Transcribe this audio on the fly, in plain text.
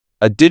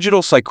A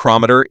digital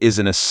psychrometer is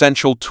an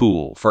essential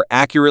tool for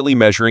accurately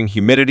measuring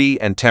humidity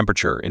and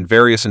temperature in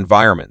various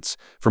environments,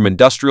 from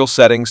industrial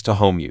settings to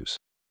home use.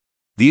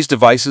 These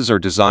devices are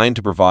designed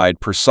to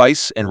provide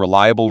precise and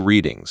reliable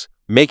readings,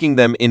 making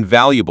them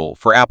invaluable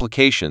for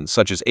applications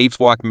such as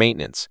HVAC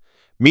maintenance,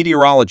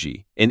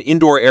 meteorology, and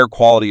indoor air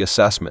quality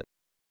assessment.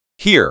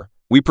 Here,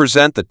 we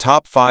present the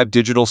top 5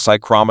 digital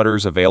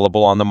psychrometers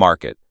available on the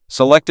market,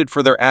 selected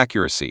for their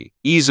accuracy,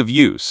 ease of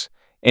use,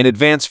 and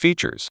advanced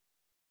features.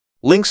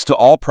 Links to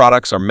all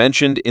products are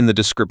mentioned in the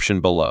description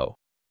below.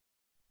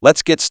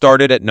 Let's get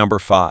started at number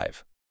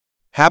 5.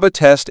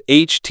 Habotest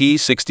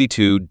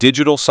HT62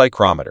 Digital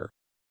Psychrometer.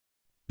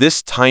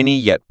 This tiny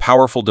yet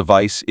powerful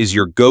device is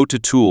your go-to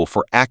tool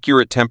for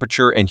accurate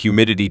temperature and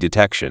humidity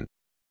detection.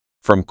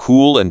 From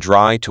cool and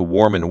dry to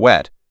warm and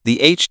wet, the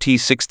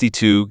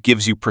HT62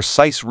 gives you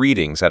precise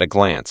readings at a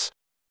glance.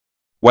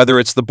 Whether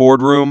it's the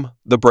boardroom,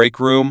 the break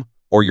room,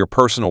 or your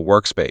personal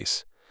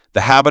workspace,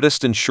 the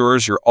Habotest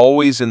ensures you're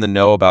always in the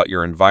know about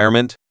your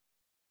environment.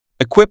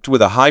 Equipped with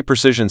a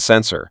high-precision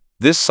sensor,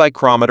 this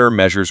psychrometer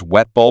measures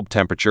wet bulb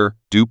temperature,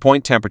 dew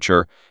point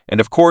temperature, and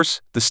of course,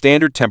 the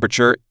standard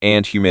temperature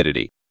and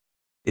humidity.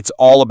 It's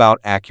all about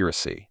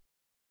accuracy.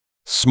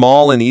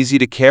 Small and easy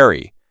to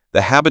carry,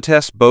 the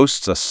Habotest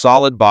boasts a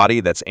solid body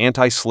that's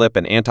anti-slip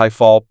and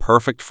anti-fall,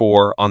 perfect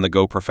for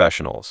on-the-go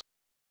professionals.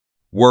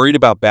 Worried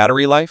about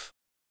battery life?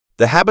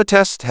 The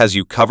Habotest has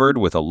you covered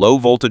with a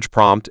low-voltage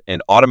prompt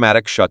and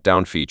automatic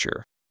shutdown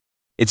feature.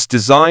 It's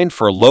designed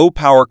for low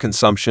power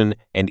consumption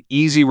and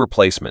easy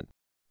replacement.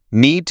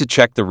 Need to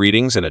check the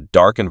readings in a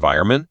dark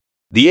environment?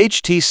 The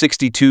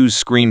HT62's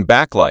screen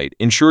backlight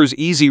ensures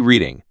easy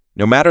reading,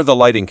 no matter the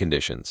lighting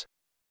conditions.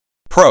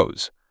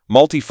 Pros: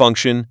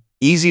 multifunction,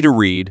 easy to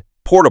read,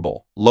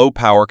 portable, low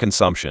power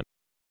consumption.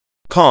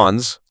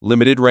 Cons: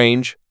 limited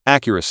range,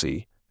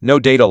 accuracy, no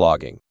data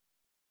logging.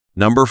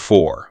 Number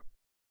 4.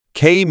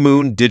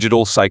 Kkmoon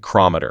Digital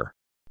Psychrometer.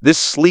 This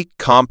sleek,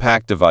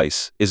 compact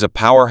device is a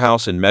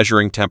powerhouse in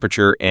measuring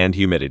temperature and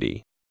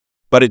humidity.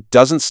 But it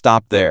doesn't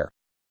stop there.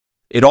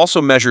 It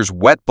also measures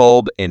wet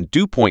bulb and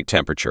dew point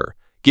temperature,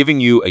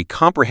 giving you a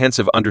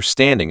comprehensive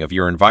understanding of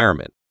your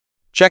environment.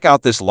 Check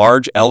out this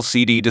large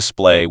LCD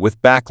display with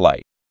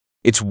backlight.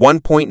 It's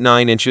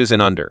 1.9 inches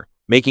and under,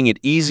 making it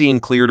easy and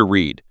clear to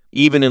read,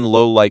 even in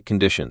low light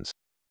conditions.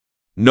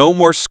 No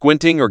more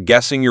squinting or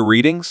guessing your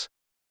readings?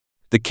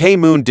 The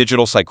Kkmoon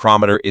Digital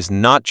Psychrometer is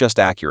not just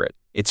accurate,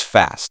 it's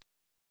fast.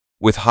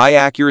 With high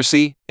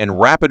accuracy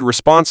and rapid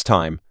response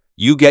time,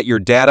 you get your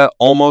data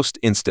almost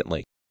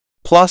instantly.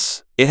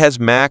 Plus, it has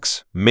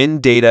max,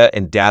 min data,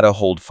 and data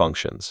hold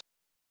functions.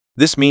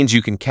 This means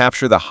you can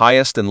capture the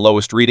highest and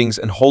lowest readings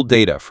and hold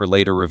data for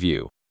later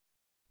review.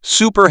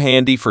 Super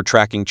handy for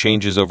tracking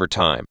changes over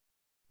time.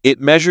 It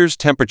measures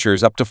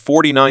temperatures up to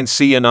 49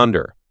 degrees and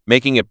under,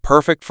 making it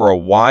perfect for a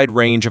wide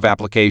range of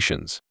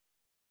applications.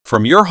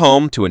 From your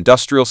home to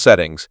industrial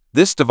settings,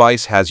 this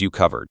device has you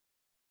covered.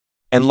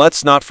 And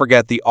let's not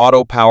forget the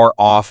auto power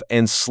off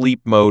and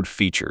sleep mode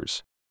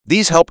features.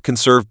 These help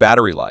conserve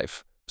battery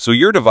life, so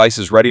your device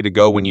is ready to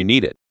go when you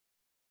need it.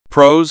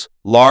 Pros: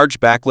 large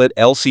backlit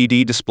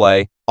LCD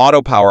display,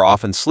 auto power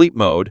off and sleep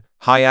mode,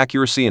 high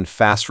accuracy and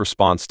fast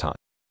response time.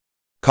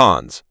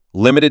 Cons: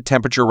 limited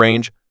temperature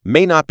range,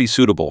 may not be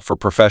suitable for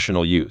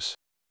professional use.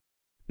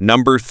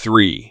 Number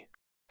 3.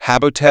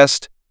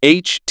 Habotest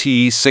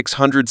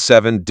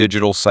HT607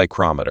 Digital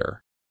Psychrometer.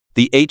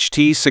 The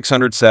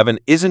HT607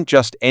 isn't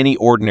just any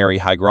ordinary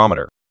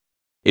hygrometer.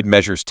 It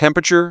measures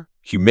temperature,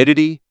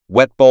 humidity,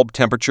 wet bulb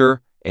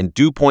temperature, and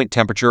dew point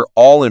temperature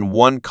all in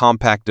one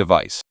compact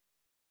device.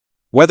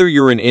 Whether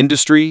you're in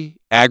industry,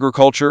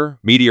 agriculture,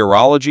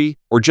 meteorology,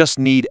 or just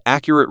need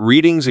accurate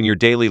readings in your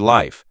daily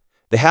life,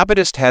 the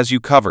Habotest has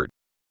you covered.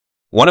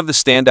 One of the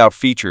standout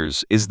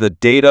features is the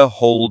data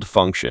hold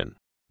function.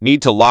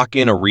 Need to lock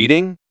in a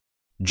reading?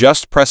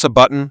 Just press a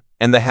button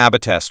and the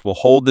Habotest will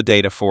hold the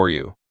data for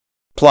you.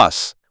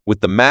 Plus,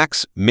 with the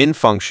max min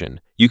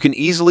function, you can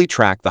easily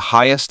track the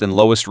highest and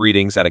lowest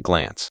readings at a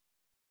glance.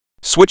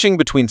 Switching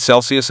between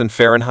Celsius and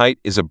Fahrenheit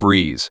is a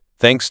breeze,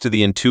 thanks to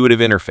the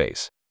intuitive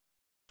interface.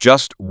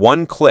 Just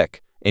one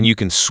click and you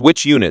can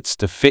switch units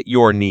to fit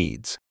your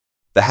needs.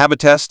 The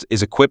Habotest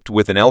is equipped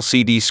with an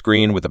LCD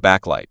screen with a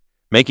backlight,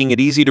 making it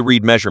easy to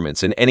read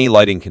measurements in any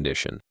lighting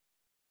condition.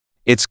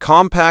 Its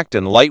compact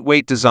and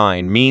lightweight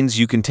design means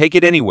you can take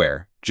it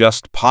anywhere,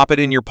 just pop it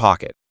in your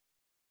pocket.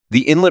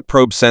 The inlet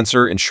probe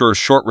sensor ensures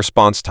short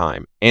response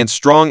time and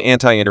strong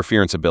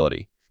anti-interference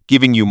ability,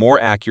 giving you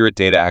more accurate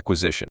data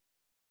acquisition.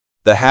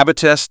 The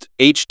Habotest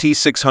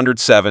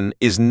HT607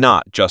 is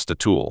not just a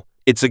tool,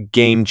 it's a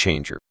game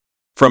changer.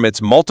 From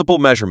its multiple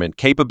measurement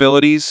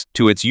capabilities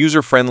to its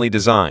user-friendly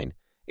design,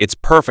 it's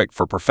perfect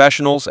for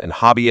professionals and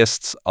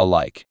hobbyists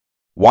alike.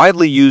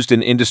 Widely used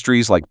in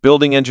industries like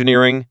building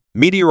engineering,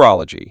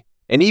 meteorology,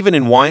 and even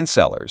in wine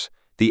cellars,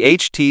 the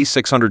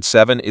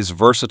HT607 is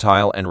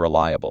versatile and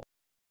reliable.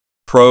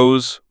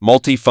 Pros: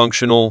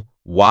 multifunctional,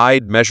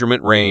 wide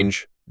measurement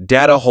range,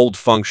 data hold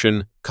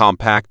function,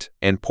 compact,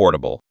 and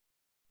portable.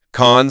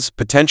 Cons: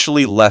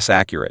 potentially less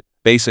accurate,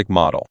 Basic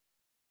model.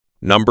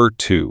 Number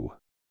 2.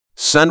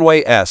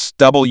 Sndway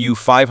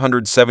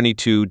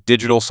SW572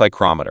 Digital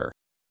Psychrometer.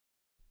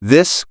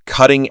 This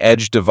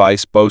cutting-edge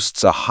device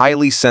boasts a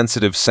highly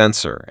sensitive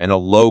sensor and a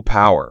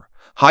low-power,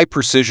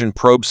 high-precision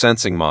probe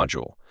sensing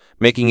module,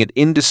 making it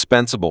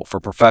indispensable for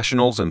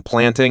professionals in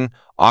planting,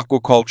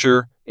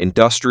 aquaculture,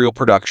 industrial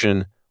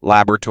production,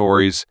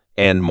 laboratories,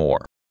 and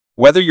more.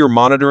 Whether you're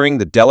monitoring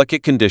the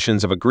delicate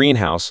conditions of a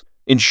greenhouse,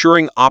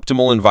 ensuring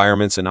optimal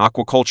environments in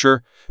aquaculture,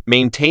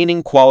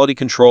 maintaining quality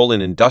control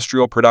in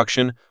industrial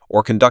production,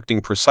 or conducting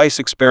precise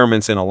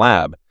experiments in a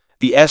lab,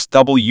 the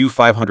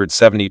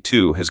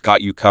SW572 has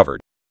got you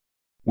covered.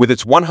 With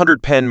its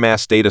 100-pen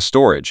mass data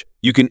storage,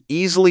 you can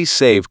easily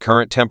save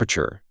current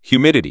temperature,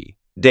 humidity,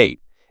 date,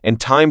 and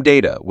time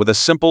data with a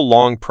simple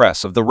long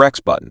press of the Rex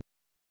button.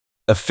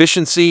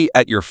 Efficiency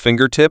at your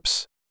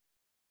fingertips?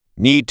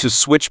 Need to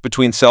switch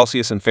between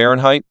Celsius and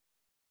Fahrenheit?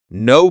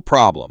 No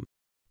problem.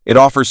 It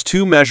offers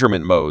 2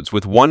 measurement modes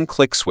with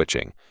one-click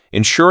switching,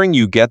 ensuring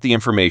you get the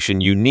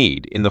information you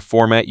need in the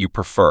format you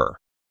prefer.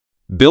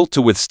 Built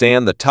to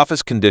withstand the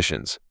toughest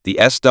conditions, the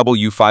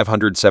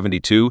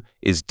SW572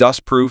 is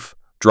dust-proof,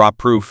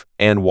 drop-proof,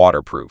 and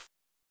waterproof.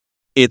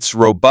 Its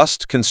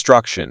robust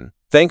construction,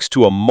 thanks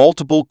to a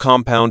multiple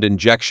compound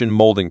injection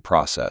molding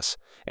process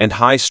and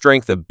high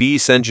strength of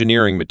BS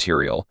engineering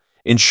material,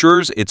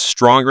 ensures it's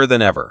stronger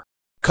than ever.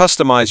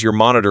 Customize your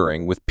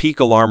monitoring with peak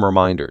alarm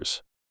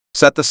reminders.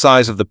 Set the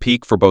size of the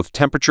peak for both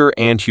temperature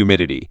and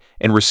humidity,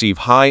 and receive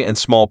high and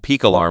small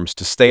peak alarms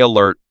to stay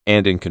alert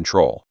and in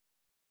control.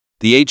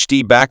 The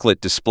HD backlit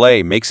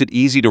display makes it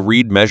easy to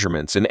read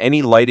measurements in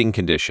any lighting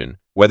condition,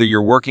 whether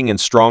you're working in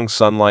strong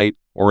sunlight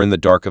or in the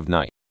dark of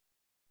night.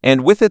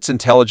 And with its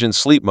intelligent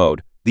sleep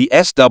mode, the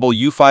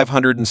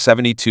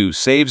SW572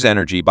 saves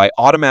energy by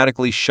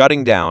automatically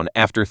shutting down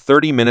after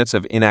 30 minutes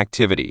of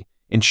inactivity,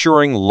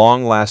 ensuring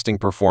long-lasting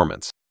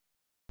performance.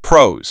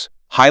 Pros: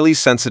 highly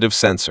sensitive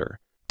sensor,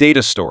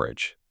 data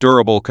storage,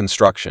 durable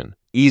construction,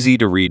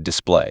 easy-to-read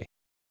display.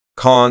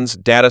 Cons: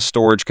 data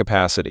storage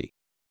capacity.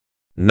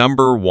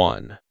 Number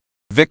 1.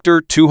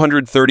 Victor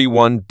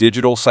 231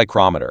 Digital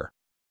Psychrometer.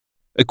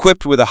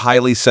 Equipped with a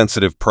highly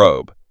sensitive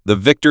probe, the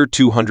Victor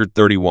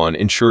 231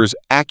 ensures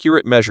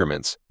accurate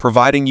measurements,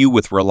 providing you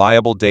with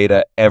reliable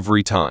data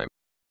every time.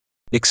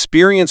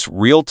 Experience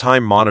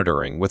real-time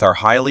monitoring with our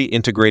highly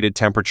integrated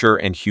temperature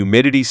and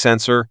humidity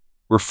sensor,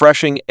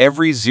 refreshing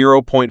every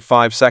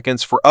 0.5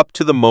 seconds for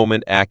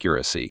up-to-the-moment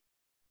accuracy.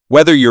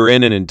 Whether you're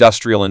in an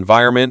industrial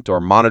environment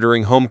or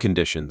monitoring home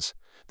conditions,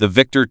 the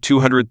Victor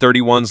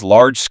 231's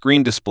large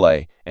screen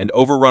display and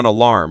overrun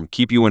alarm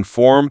keep you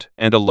informed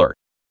and alert.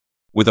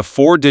 With a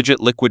 4-digit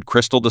liquid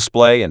crystal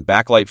display and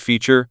backlight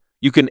feature,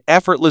 you can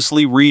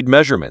effortlessly read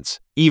measurements,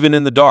 even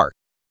in the dark.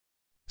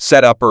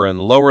 Set upper and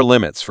lower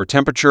limits for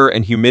temperature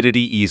and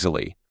humidity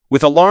easily,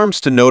 with alarms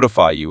to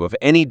notify you of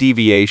any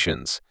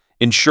deviations,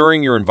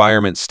 ensuring your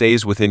environment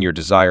stays within your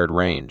desired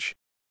range.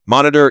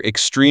 Monitor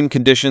extreme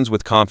conditions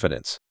with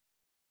confidence.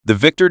 The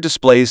Victor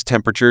displays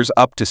temperatures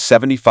up to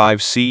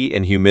 75 C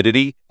and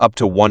humidity up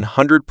to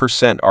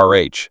 100%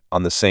 RH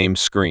on the same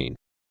screen.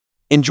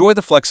 Enjoy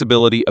the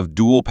flexibility of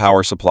dual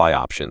power supply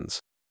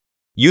options.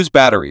 Use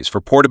batteries for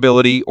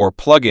portability or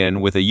plug in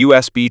with a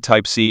USB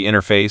Type-C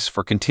interface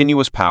for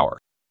continuous power.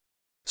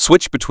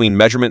 Switch between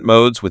measurement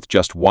modes with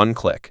just one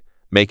click,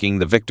 making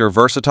the Victor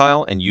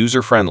versatile and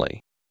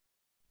user-friendly.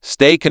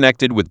 Stay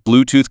connected with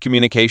Bluetooth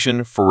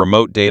communication for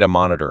remote data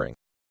monitoring.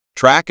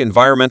 Track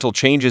environmental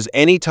changes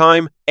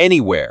anytime,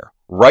 anywhere,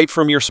 right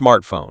from your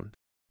smartphone.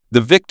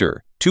 The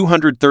Victor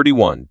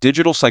 231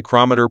 Digital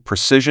Psychrometer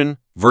precision,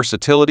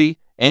 versatility,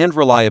 and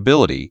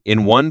reliability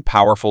in one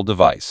powerful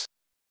device.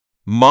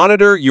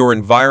 Monitor your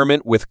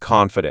environment with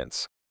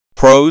confidence.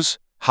 Pros: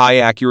 high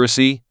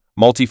accuracy,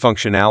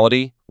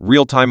 multifunctionality,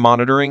 real-time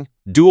monitoring,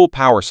 dual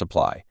power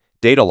supply,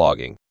 data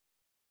logging.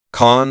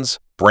 Cons: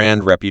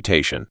 brand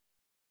reputation.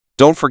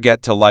 Don't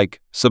forget to like,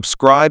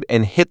 subscribe,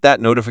 and hit that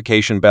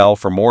notification bell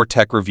for more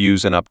tech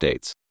reviews and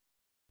updates.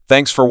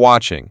 Thanks for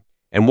watching,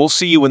 and we'll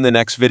see you in the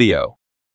next video.